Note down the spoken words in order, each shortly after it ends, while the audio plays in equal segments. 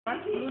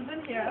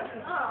Loosen here.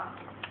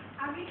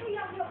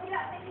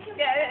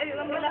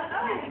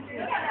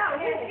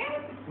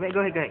 Wait, go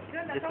ahead.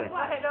 This way.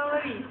 Don't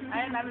worry. I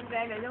am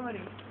prepared. Don't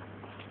worry.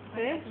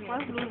 Okay,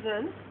 once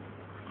loosen.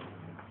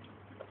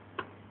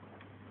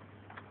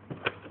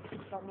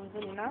 It's not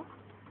loosen enough.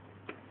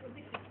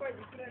 This is quite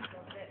different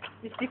from that.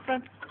 It's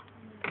different.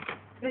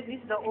 This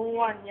is the old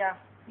one, yeah.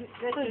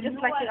 So you just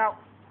slide it out.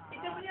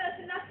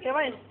 That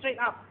one is straight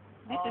up.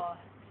 This is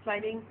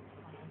sliding.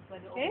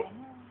 Okay?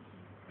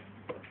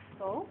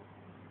 So,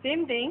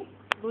 same thing.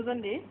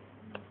 Loosen this.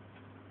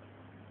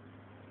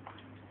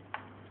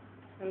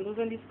 And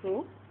loosen this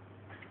screw.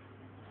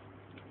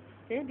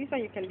 Okay, this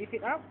one you can lift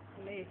it up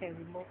and then you can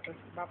remove the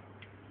bulb.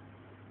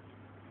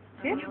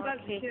 Okay?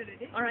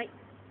 Okay. Alright.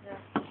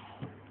 Yeah.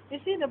 You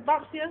see the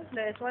bulbs here?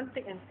 There is one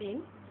thick and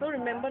thin. So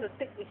remember the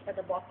thick is at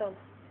the bottom.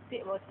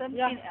 Thick bottom,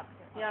 Yeah. thin up.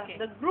 Yeah. Okay.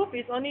 The groove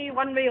is only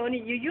one way only.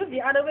 You use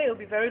the other way, it will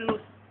be very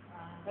loose.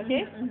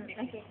 Okay?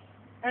 Okay.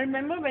 And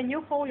remember when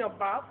you hold your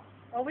bulb,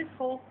 always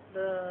hold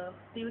the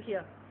steel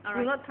here.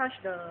 Do not touch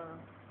the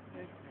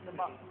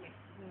bulb.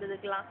 The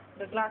glass.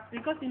 The glass,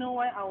 because you know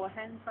why our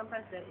hand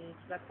sometimes there is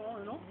metal,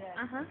 you know.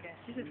 Uh-huh. Okay.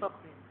 This is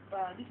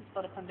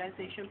for the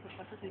condensation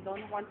purposes. You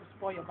don't want to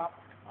spoil your bulb.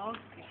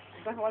 Okay.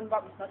 Because one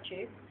bulb is not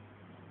cheap.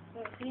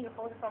 So see, you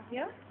hold it from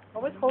here.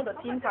 Always hold the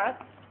thin part.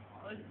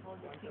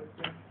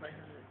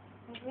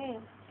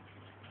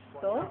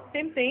 So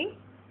same thing.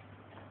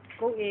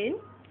 Go in.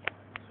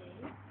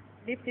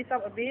 Lift this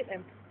up a bit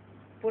and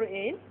put it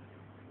in.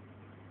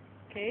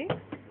 Okay.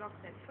 Lock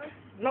that first.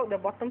 Lock the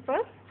bottom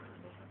first.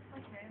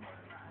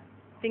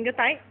 Finger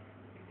tight.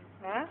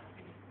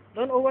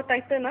 Don't over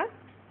tighten.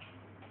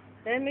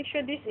 Then make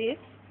sure this is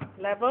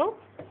level.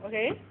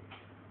 Okay.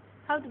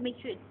 How to make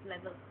sure it's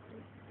level?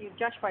 You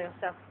judge by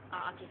yourself.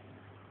 Okay.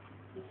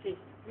 You see.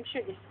 Make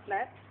sure it's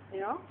flat.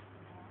 You know.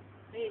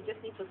 Then you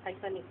just need to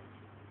tighten it.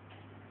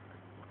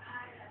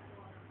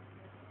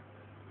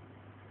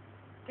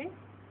 Okay.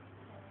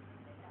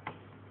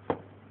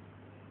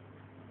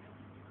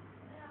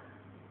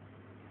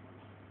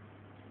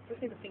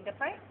 Just need the finger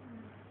tight.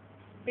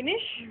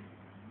 Finish.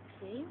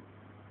 Okay.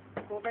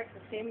 Go back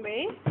the same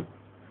way.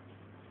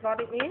 Slot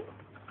it in.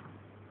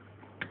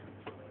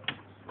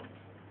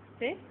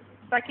 Okay.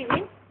 Tuck it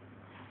in.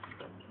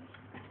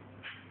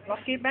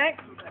 Lock it back.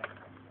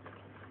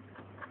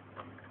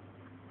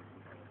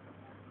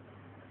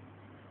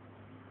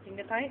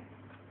 Finger tight.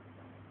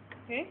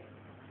 Okay.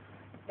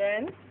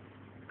 Then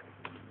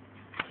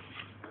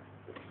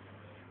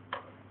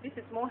this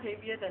is more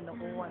heavier than the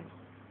old one.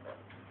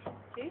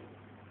 Okay.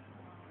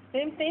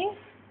 Same thing.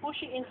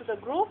 Push it into the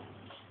groove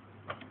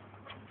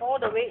all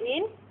the way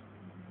in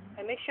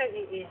and make sure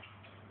it is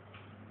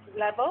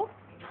level.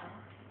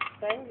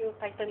 Then you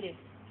tighten it.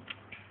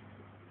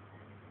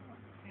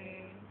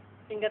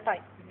 Finger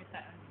tight.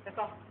 That's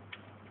all.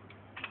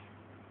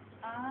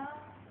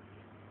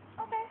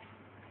 Okay.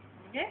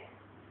 Okay?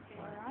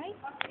 Alright.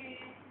 Okay.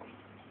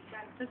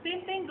 The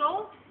same thing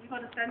goes. You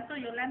got the sensor,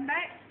 you land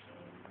back.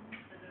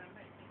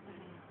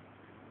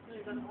 So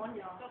you're going to on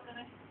your...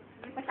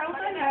 The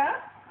counter here.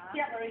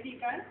 Siap already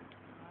kan?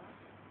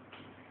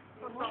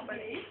 Tutup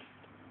balik.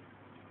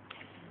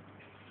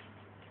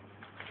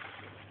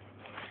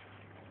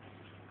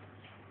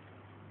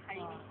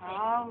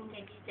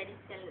 Jadi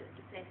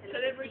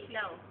celebrity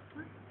now.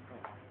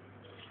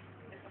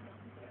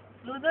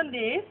 Loosen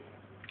this.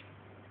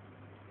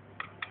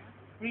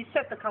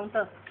 Reset the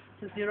counter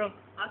to 0.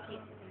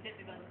 Okay.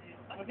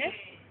 Okay?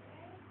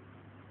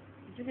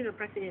 You just need to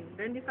press it in.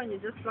 Then this one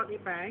you just slot it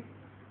back.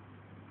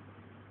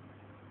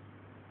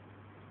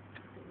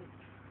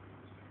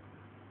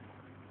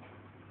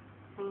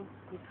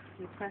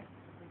 You press.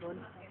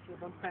 You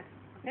don't press.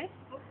 Okay?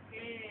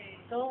 Okay.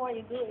 So what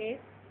you do is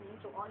you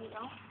need to on it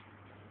now.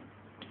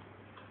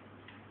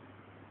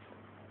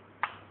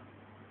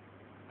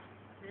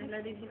 Then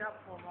let it heat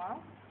up for a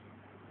while.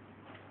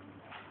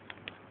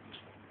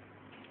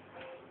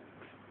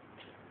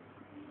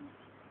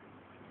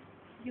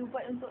 You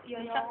buat untuk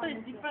The shutter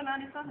is different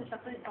this one the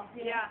shutter is from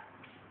here. Yeah.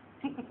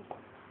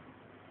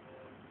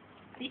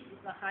 This is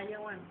the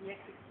higher one,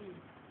 BX60.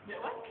 That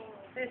one?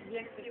 This is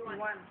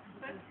BX61.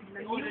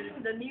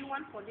 The new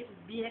one for this is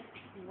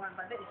BX61,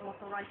 but that is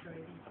motorized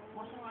already.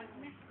 Motorized?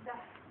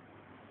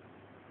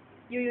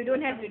 You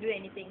don't have to do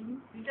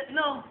anything.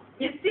 No,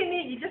 you still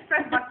need, you just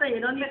press button,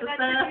 you don't need to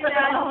stir.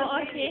 Oh,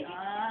 okay.